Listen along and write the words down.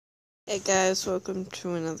Hey guys, welcome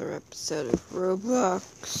to another episode of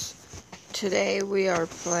Roblox. Today we are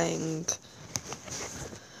playing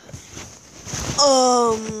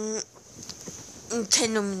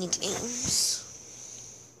Nintendo mini games.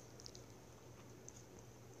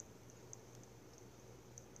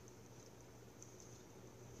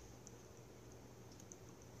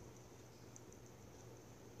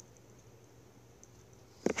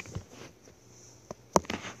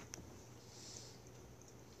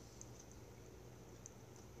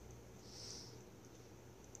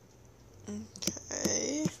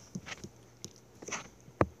 Okay.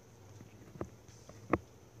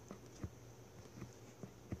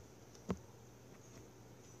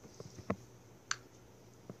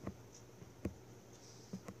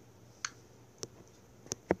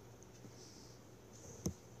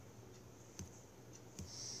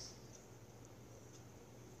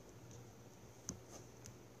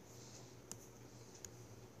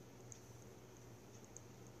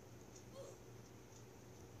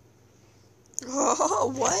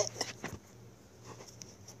 Oh, what?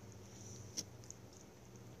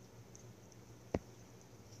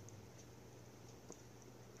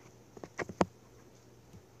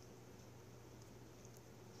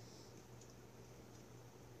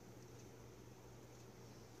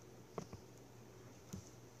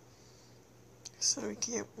 So we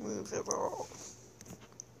can't move at all.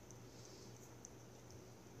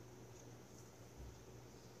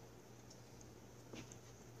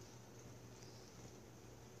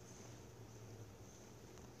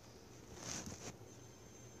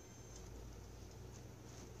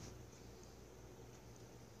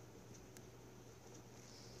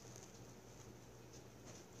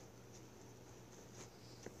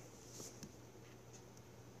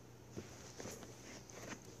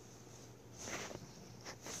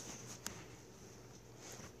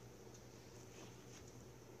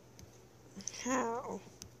 How?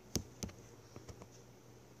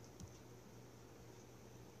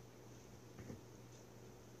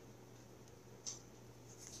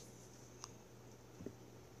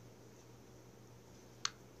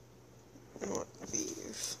 What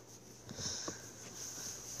beef?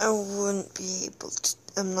 I wouldn't be able to.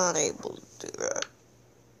 I'm not able to do that.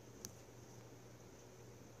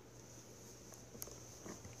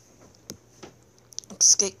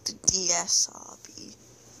 Let's get the Ds Obby.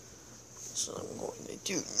 So I'm going to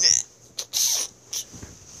do that.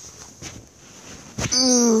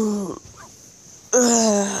 Ooh.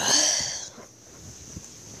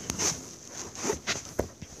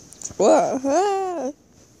 What?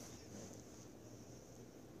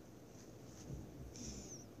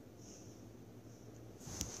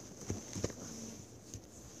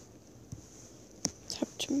 Tap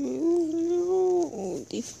to move.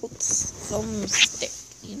 Default thumbstick,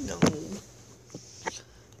 you know.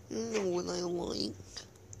 You know what I like.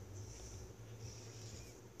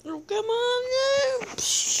 Oh, come on now.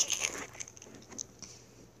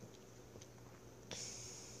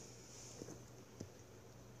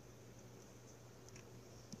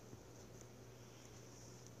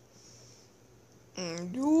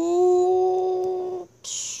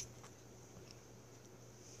 Oops.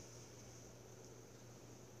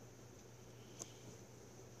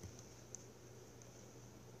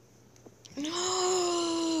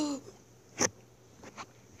 No.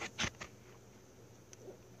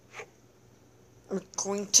 We're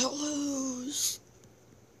going to lose.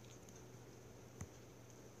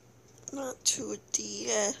 Not to a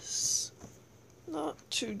DS. Not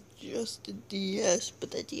to just a DS,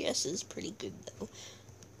 but the DS is pretty good though.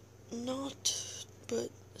 But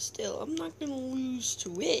still, I'm not gonna lose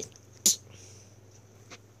to it.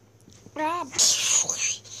 Ah,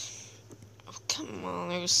 oh, come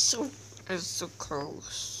on, it was so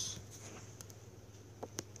close.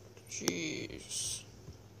 Jeez.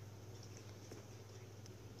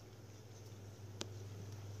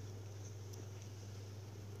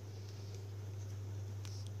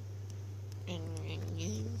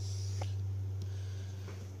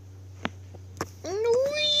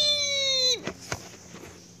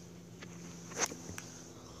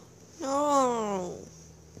 No.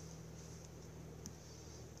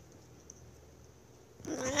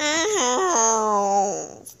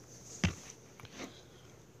 Ow.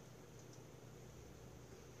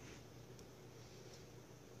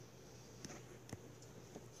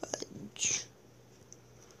 Fudge.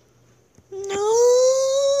 No.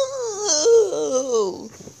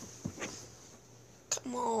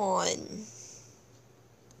 Come on.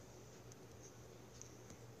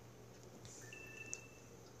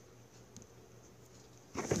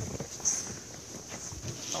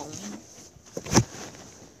 How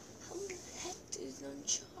the heck did it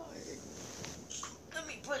uncharge? hard. Let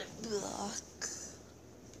me put it back.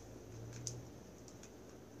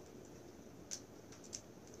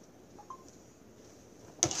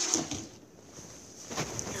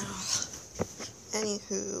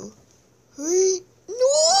 Anywho. Wait, no!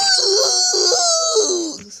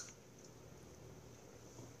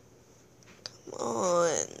 Come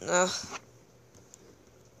on.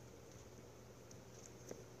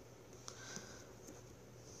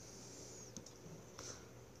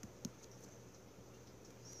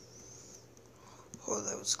 Oh,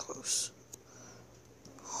 that was close.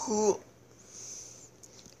 Who?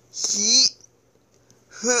 He.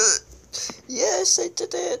 Yes, I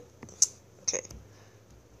did it. Okay.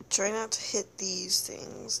 Try not to hit these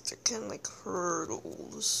things. They're kind of like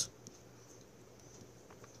hurdles.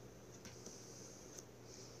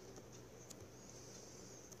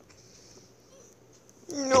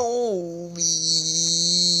 No.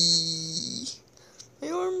 My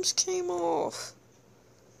arms came off.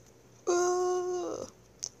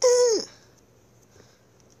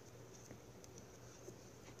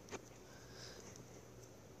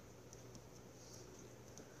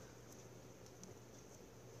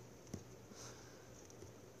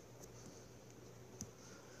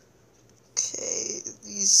 Okay,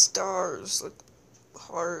 these stars look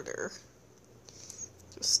harder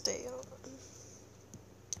to stay on.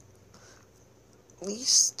 At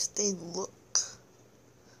least they look.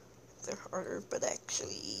 They're harder, but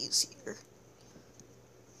actually easier.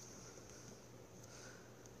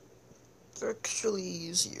 They're actually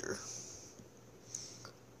easier.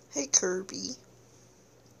 Hey, Kirby.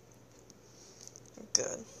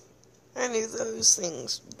 Good. I knew those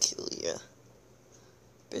things would kill you.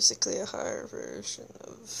 Basically a higher version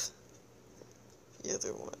of the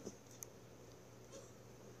other one.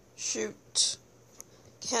 Shoot.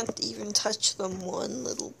 Can't even touch them one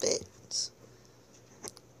little bit.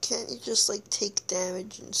 Can't you just, like, take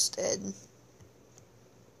damage instead?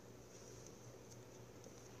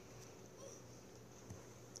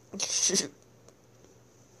 Shoot.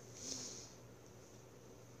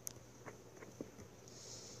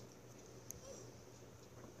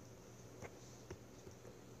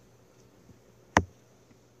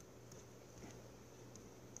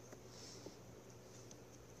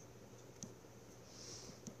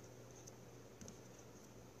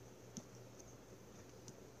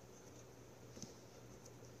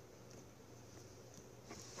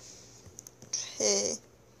 Okay.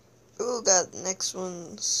 Oh god, the next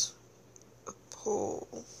one's a pole.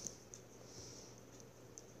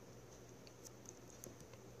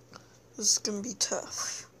 This is gonna be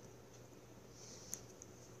tough.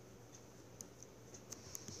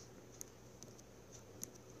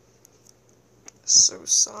 So,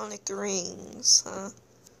 Sonic rings, huh?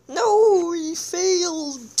 No, he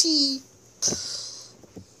failed, T.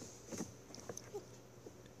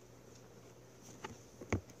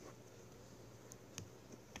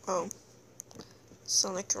 Oh.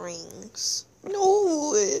 Sonic rings.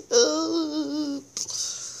 No!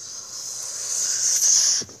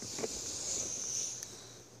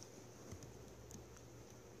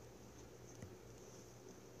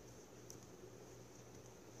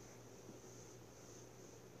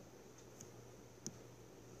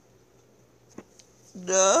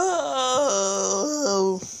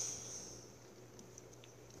 No!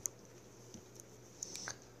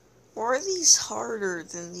 Why are these harder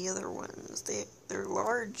than the other ones? They're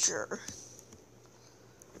larger.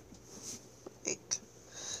 Like,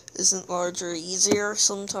 isn't larger easier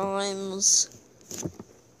sometimes?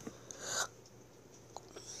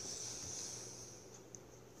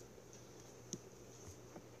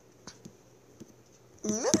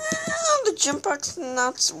 No, the jump box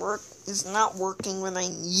is not working when I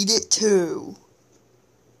need it to.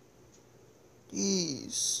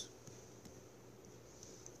 Jeez.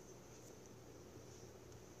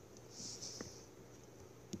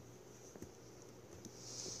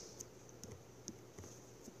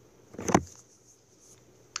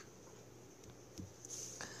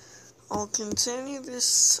 I'll continue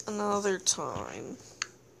this another time.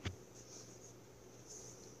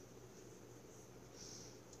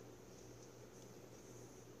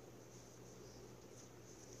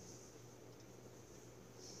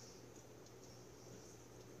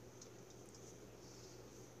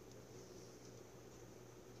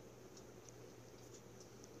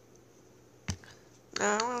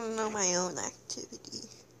 Now I want to know my own activity.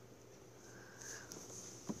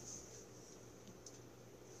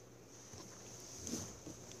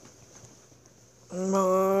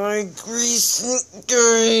 My recent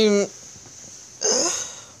game.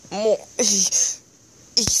 More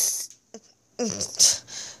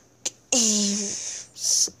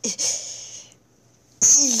games. I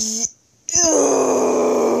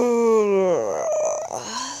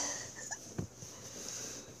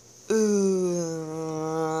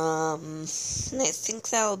think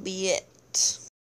that'll be it.